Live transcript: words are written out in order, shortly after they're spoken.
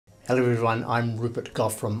Hello everyone, I'm Rupert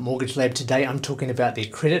Gough from Mortgage Lab. Today I'm talking about the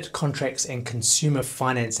Credit Contracts and Consumer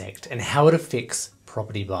Finance Act and how it affects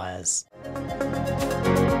property buyers.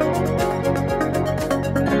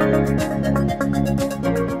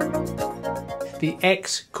 The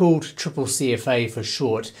Act, called CCCFA for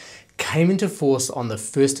short, came into force on the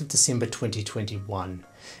 1st of December 2021.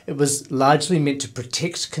 It was largely meant to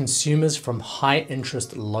protect consumers from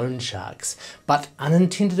high-interest loan sharks, but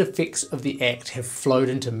unintended effects of the Act have flowed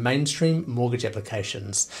into mainstream mortgage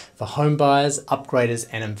applications for home buyers, upgraders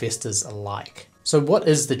and investors alike. So what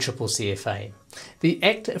is the CCCFA? The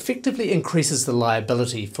Act effectively increases the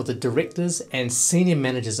liability for the directors and senior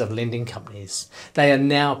managers of lending companies. They are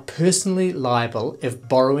now personally liable if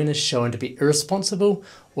borrowing is shown to be irresponsible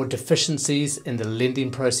or deficiencies in the lending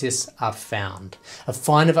process are found. A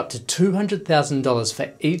fine of up to $200,000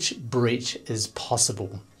 for each breach is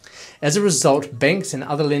possible. As a result, banks and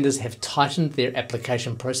other lenders have tightened their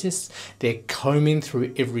application process. They're combing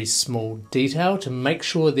through every small detail to make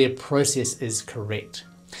sure their process is correct.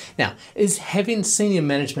 Now, is having senior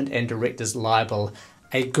management and directors liable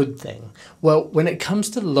a good thing? Well, when it comes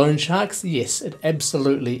to loan sharks, yes, it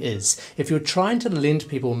absolutely is. If you're trying to lend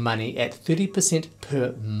people money at 30%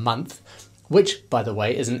 per month, which, by the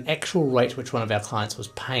way, is an actual rate which one of our clients was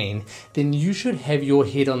paying, then you should have your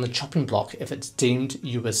head on the chopping block if it's deemed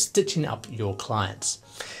you were stitching up your clients.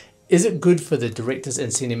 Is it good for the directors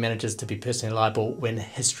and senior managers to be personally liable when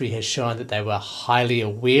history has shown that they were highly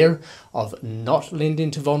aware of not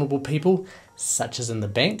lending to vulnerable people, such as in the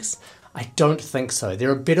banks? I don't think so.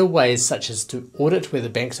 There are better ways, such as to audit where the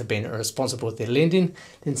banks have been irresponsible with their lending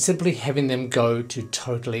than simply having them go to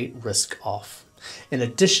totally risk off. In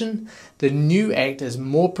addition, the new Act is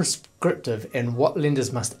more prescriptive in what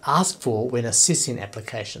lenders must ask for when assessing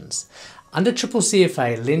applications. Under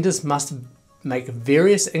CCCFA, lenders must make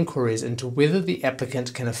various inquiries into whether the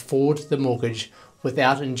applicant can afford the mortgage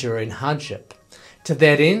without enduring hardship. To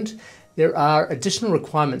that end, there are additional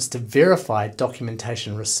requirements to verify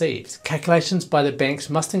documentation received. Calculations by the banks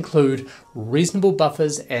must include reasonable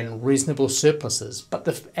buffers and reasonable surpluses, but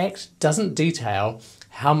the Act doesn't detail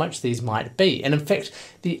how much these might be. And in fact,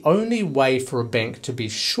 the only way for a bank to be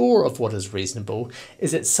sure of what is reasonable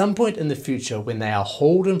is at some point in the future when they are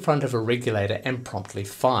hauled in front of a regulator and promptly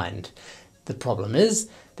fined. The problem is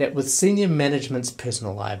that with senior management's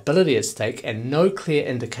personal liability at stake and no clear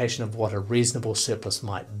indication of what a reasonable surplus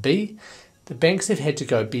might be, the banks have had to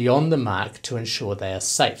go beyond the mark to ensure they are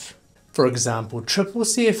safe. For example,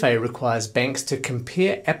 CCCFA requires banks to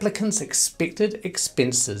compare applicants' expected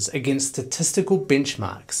expenses against statistical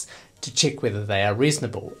benchmarks to check whether they are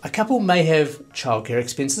reasonable. A couple may have childcare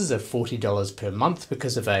expenses of $40 per month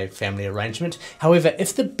because of a family arrangement. However,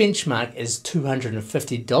 if the benchmark is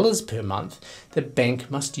 $250 per month, the bank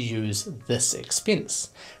must use this expense.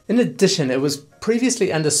 In addition, it was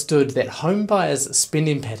previously understood that home buyers'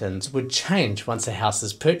 spending patterns would change once a house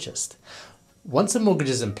is purchased. Once a mortgage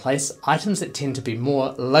is in place, items that tend to be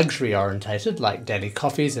more luxury orientated, like daily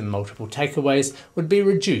coffees and multiple takeaways, would be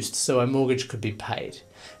reduced so a mortgage could be paid.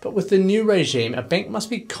 But with the new regime, a bank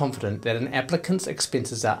must be confident that an applicant's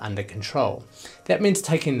expenses are under control. That means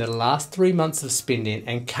taking the last 3 months of spending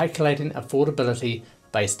and calculating affordability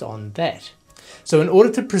based on that. So in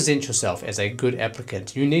order to present yourself as a good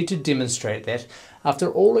applicant, you need to demonstrate that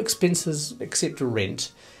after all expenses except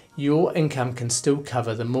rent, your income can still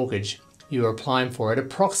cover the mortgage you are applying for at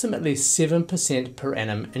approximately 7% per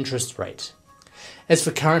annum interest rate. As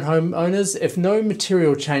for current homeowners, if no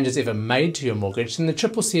material change is ever made to your mortgage, then the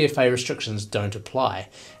CCCFA restrictions don't apply.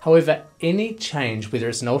 However, any change, whether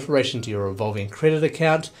it's an alteration to your revolving credit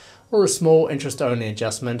account or a small interest-only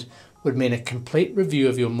adjustment, would mean a complete review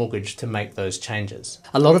of your mortgage to make those changes.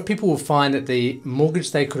 A lot of people will find that the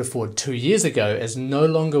mortgage they could afford 2 years ago is no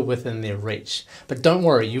longer within their reach. But don't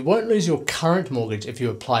worry, you won't lose your current mortgage if you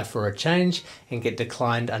apply for a change and get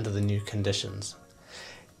declined under the new conditions.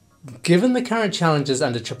 Given the current challenges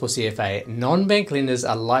under CCCFA, non-bank lenders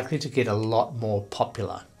are likely to get a lot more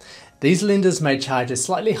popular. These lenders may charge a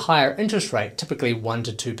slightly higher interest rate, typically 1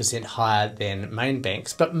 to 2% higher than main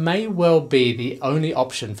banks, but may well be the only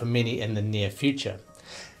option for many in the near future.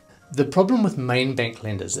 The problem with main bank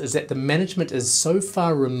lenders is that the management is so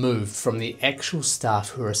far removed from the actual staff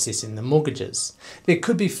who are assessing the mortgages. There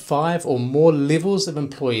could be 5 or more levels of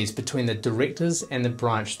employees between the directors and the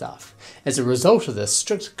branch staff. As a result of this,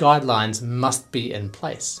 strict guidelines must be in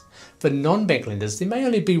place. For non-bank lenders, there may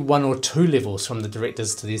only be 1 or 2 levels from the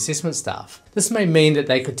directors to the assessment staff. This may mean that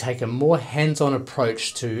they could take a more hands-on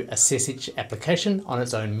approach to assess each application on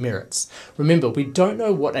its own merits. Remember, we don't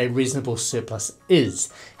know what a reasonable surplus is.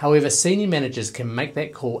 However, senior managers can make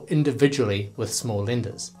that call individually with small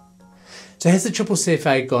lenders. So has the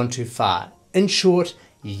CCCFA gone too far? In short,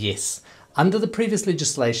 yes. Under the previous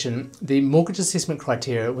legislation, the mortgage assessment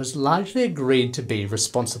criteria was largely agreed to be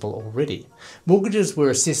responsible already. Mortgages were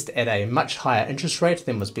assessed at a much higher interest rate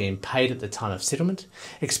than was being paid at the time of settlement.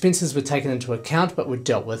 Expenses were taken into account but were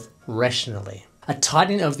dealt with rationally. A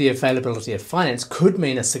tightening of the availability of finance could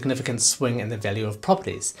mean a significant swing in the value of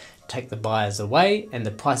properties. Take the buyers away and the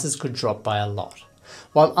prices could drop by a lot.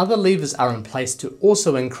 While other levers are in place to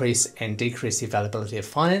also increase and decrease the availability of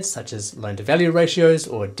finance, such as loan-to-value ratios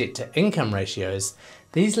or debt-to-income ratios,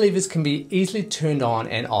 these levers can be easily turned on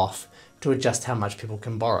and off to adjust how much people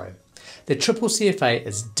can borrow. The CCCFA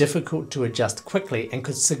is difficult to adjust quickly and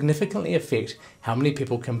could significantly affect how many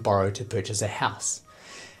people can borrow to purchase a house.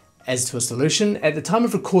 As to a solution, at the time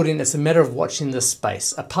of recording, it's a matter of watching this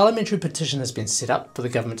space. A parliamentary petition has been set up for the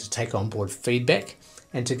government to take on board feedback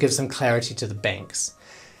and to give some clarity to the banks.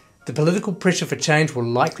 The political pressure for change will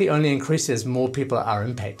likely only increase as more people are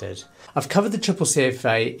impacted. I've covered the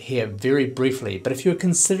CCCFA here very briefly, but if you're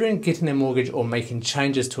considering getting a mortgage or making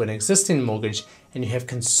changes to an existing mortgage and you have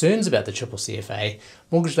concerns about the CCCFA,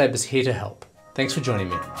 Mortgage Lab is here to help. Thanks for joining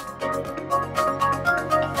me.